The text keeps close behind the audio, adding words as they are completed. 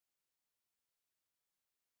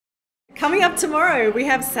Coming up tomorrow, we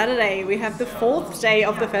have Saturday. We have the 4th day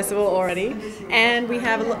of the festival already, and we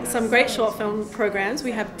have some great short film programs.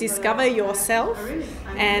 We have Discover Yourself,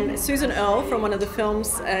 and Susan Earle from one of the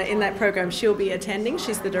films in that program, she'll be attending.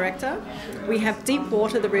 She's the director. We have Deep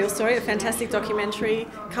Water, The Real Story, a fantastic documentary.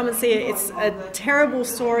 Come and see it. It's a terrible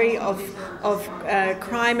story of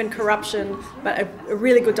crime and corruption, but a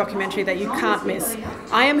really good documentary that you can't miss.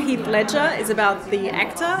 I Am Heath Ledger is about the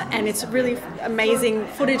actor, and it's really amazing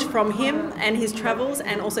footage from him and his travels,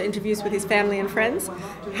 and also interviews with his family and friends.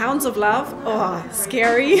 Hounds of Love, oh,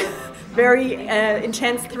 scary, very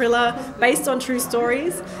intense thriller based on true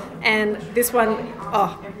stories, and this one,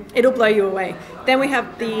 oh, it'll blow you away. Then we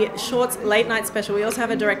have the Shorts Late Night Special. We also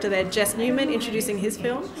have a director there, Jess Newman, introducing his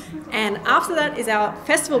film. And after that is our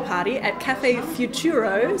festival party at Cafe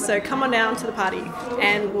Futuro, so come on down to the party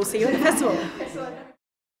and we'll see you at the festival.